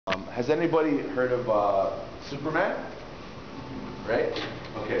Has anybody heard of Superman? Right?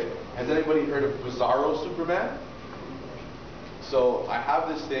 Okay. Has anybody heard of Bizarro Superman? So I have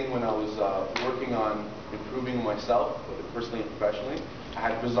this thing when I was working on improving myself, personally and professionally. I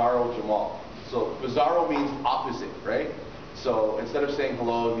had Bizarro Jamal. So Bizarro means opposite, right? So instead of saying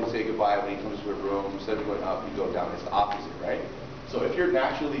hello, you say goodbye when he comes to a room. Instead of going up, you go down. It's the opposite, right? So if you're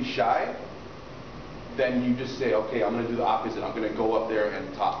naturally shy, then you just say, okay, I'm going to do the opposite. I'm going to go up there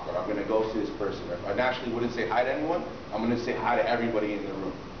and talk, or I'm going to go see this person. Or if I naturally wouldn't say hi to anyone, I'm going to say hi to everybody in the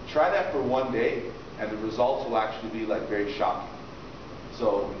room. Try that for one day, and the results will actually be like very shocking.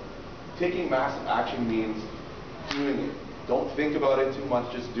 So taking massive action means doing it. Don't think about it too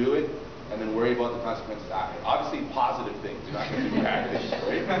much, just do it, and then worry about the consequences after. Obviously positive things, you're not going to do bad things,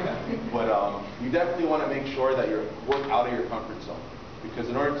 right? But you definitely want to make sure that you work out of your comfort zone. Because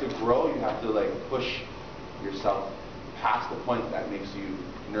in order to grow, you have to like push yourself past the point that makes you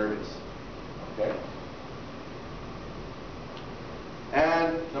nervous. Okay?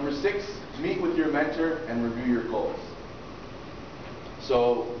 And number 6, meet with your mentor and review your goals.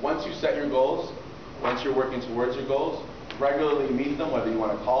 So once you set your goals, once you're working towards your goals, regularly meet them, whether you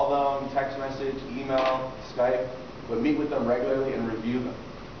want to call them, text message, email, Skype, but meet with them regularly and review them.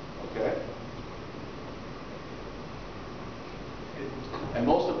 Okay? And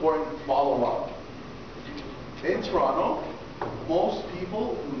most important, follow up. In Toronto, most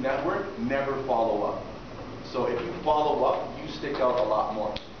people who network never follow up. So if you follow up, you stick out a lot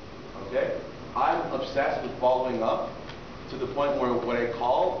more. Okay? I'm obsessed with following up to the point where when I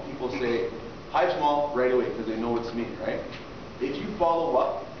call, people say, hi Jamal, right away, because they know it's me, right? If you follow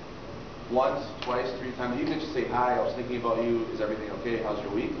up once, twice, 3 times, even if you say, hi, I was thinking about you, is everything okay, how's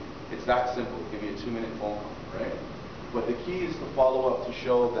your week? It's that simple. Give me a 2-minute phone call, right? But the key is to follow up to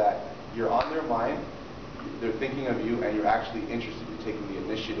show that you're on their mind, they're thinking of you, and you're actually interested in taking the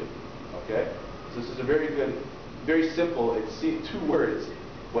initiative. Okay? So this is a very good, very simple, it's 2 words,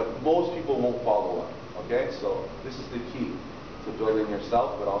 but most people won't follow up. Okay? So this is the key to building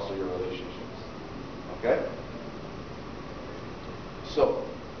yourself, but also your relationships. Okay? So,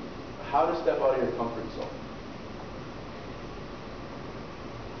 how to step out of your comfort zone?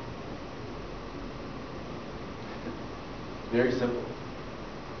 Very simple.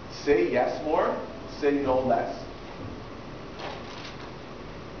 Say yes more, say no less.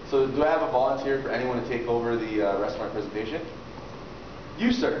 So do I have a volunteer for anyone to take over the rest of my presentation?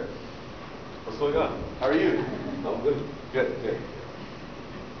 You, sir. What's going on? How are you? Oh, good. Good, good.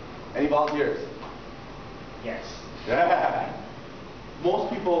 Any volunteers? Yes. Yeah.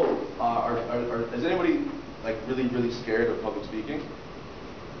 Most people is anybody like really scared of public speaking?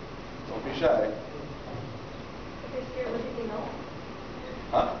 Don't be shy. If they're scared, what did they know?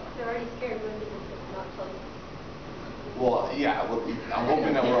 Huh? If they're already scared, what did they not tell you? Well, yeah, well, I'm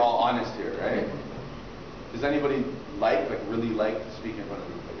hoping that we're all honest here, right? Does anybody really like to speak in front of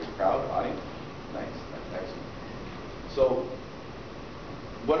like a crowd, audience? Nice, that's excellent. So,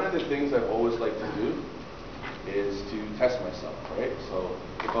 one of the things I've always liked to do is to test myself, right? So,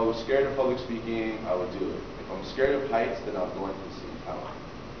 if I was scared of public speaking, I would do it. If I'm scared of heights, then I'll go into the same town.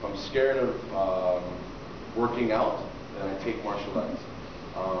 If I'm scared of working out, then I take martial arts.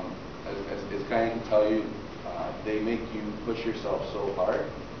 As Guy can tell you, they make you push yourself so hard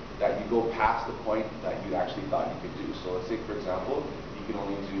that you go past the point that you actually thought you could do. So let's say, for example, you can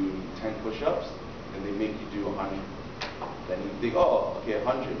only do 10 push-ups, and they make you do 100. Then you think, oh, okay,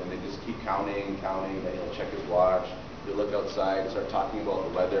 100, and they just keep counting, then he'll check his watch, he'll look outside, start talking about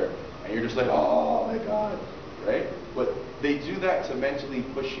the weather, and you're just like, oh my God, right? But they do that to mentally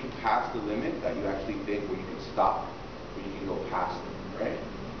push you past the limit that you actually think where you can stop, where you can go past it, right?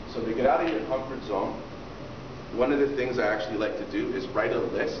 So to get out of your comfort zone, one of the things I actually like to do is write a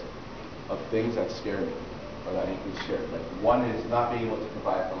list of things that scare me, or that make me scared. Like 1 is not being able to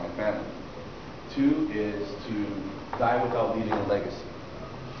provide for my family. 2 is to die without leaving a legacy.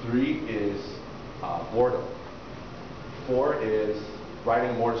 3 is boredom. 4 is riding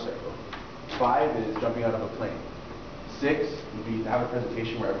a motorcycle. 5 is jumping out of a plane. 6 would be to have a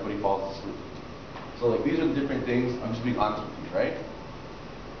presentation where everybody falls asleep. So like these are the different things, I'm just being honest with you, right?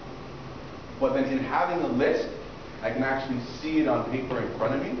 But then in having a list, I can actually see it on paper in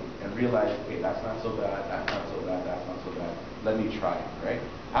front of me and realize, okay, that's not so bad, that's not so bad, that's not so bad. Let me try it, right?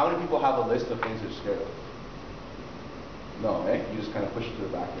 How many people have a list of things they're scared of? No, right? You just kind of push it to the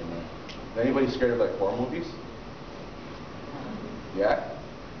back of your mind. Is anybody scared of like horror movies? Yeah?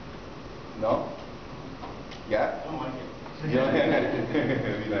 No? Yeah? I don't like it.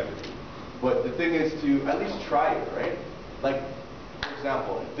 You know? But the thing is to at least try it, right? Like, for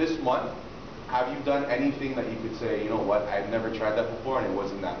example, this month, have you done anything that you could say, you know what, I've never tried that before and it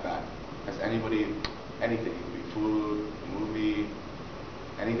wasn't that bad? Has anybody, anything, it could be food, a movie,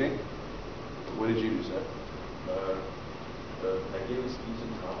 anything? What did you do, sir? I gave a speech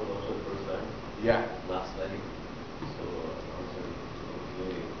in Tamil also the first time. Yeah. Last night. So I was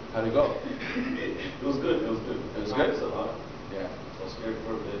okay. How'd it go? It was good. It was good. It was I good? practiced a lot. Yeah. I was scared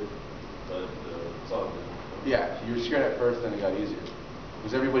for a bit, but it's all good. Yeah, you were scared at first, then it got easier.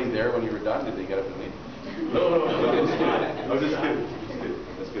 Was everybody there when you were done? Did they get up and leave? No. I was just kidding. Just kidding.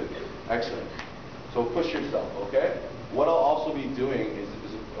 That's good. Excellent. So push yourself, okay? What I'll also be doing is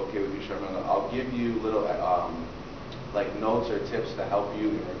okay with you, Sharman, I'll give you little like notes or tips to help you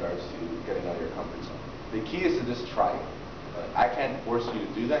in regards to getting out of your comfort zone. The key is to just try it. I can't force you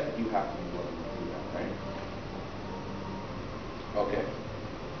to do that. You have to be willing to do that, right? Okay.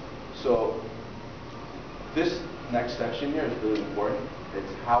 So this next section here is really important.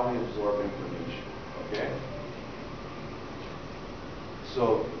 It's how we absorb information, okay?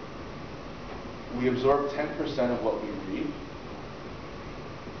 So we absorb 10% of what we read.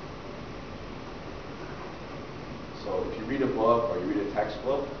 So if you read a book or you read a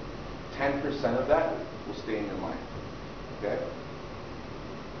textbook, 10% of that will stay in your mind, okay?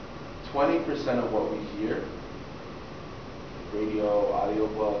 20% of what we hear, radio,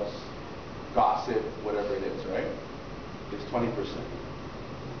 audiobooks, gossip, whatever it is, right, is 20%.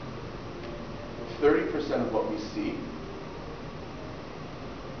 30% of what we see,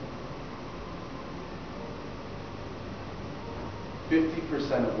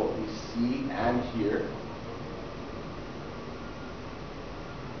 50% of what we see and hear,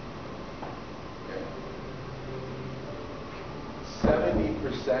 okay,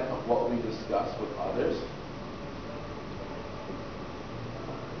 70% of what we discuss with others,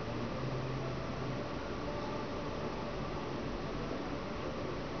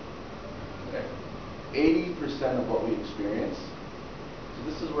 okay, 80% of what we experience.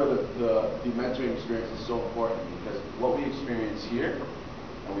 So this is where the mentoring experience is so important, because what we experience here,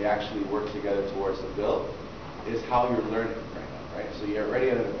 and we actually work together towards the bill, is how you're learning right now, right? So you're already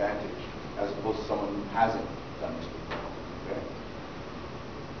at an advantage as opposed to someone who hasn't done this before, okay?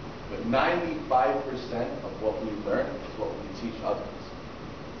 But 95% of what we learn is what we teach others.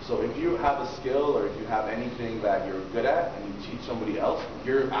 So if you have a skill or if you have anything that you're good at and you teach somebody else,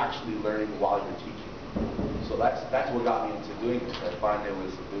 you're actually learning while you're teaching. So that's what got me into doing this. I find it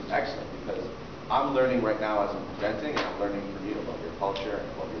was excellent, because I'm learning right now as I'm presenting, and I'm learning from you about your culture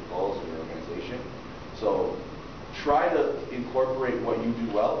and about your goals and your organization. So try to incorporate what you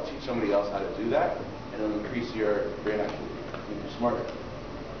do well, teach somebody else how to do that, and it'll increase your brain activity, make you smarter.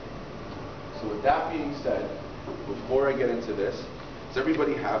 So with that being said, before I get into this, does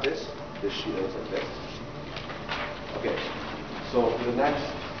everybody have this? This sheet looks like this. Okay, so for the next,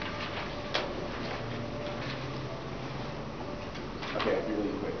 okay, I'll be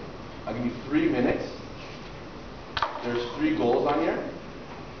really quick. I'll give you 3 minutes. There's 3 goals on here.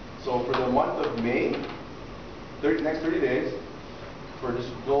 So for the month of May, next 30 days, for just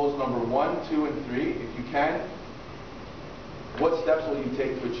goals number 1, 2, and 3, if you can, what steps will you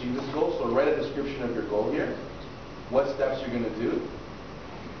take to achieve this goal? So write a description of your goal here, what steps you're going to do,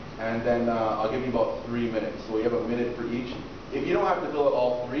 and then I'll give you about 3 minutes. So we have a minute for each. If you don't have to fill out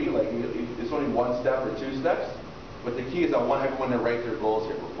all 3, like it's only 1 step or 2 steps, but the key is I want everyone to write their goals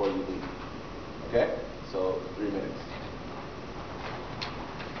here before you leave. Okay? So 3 minutes.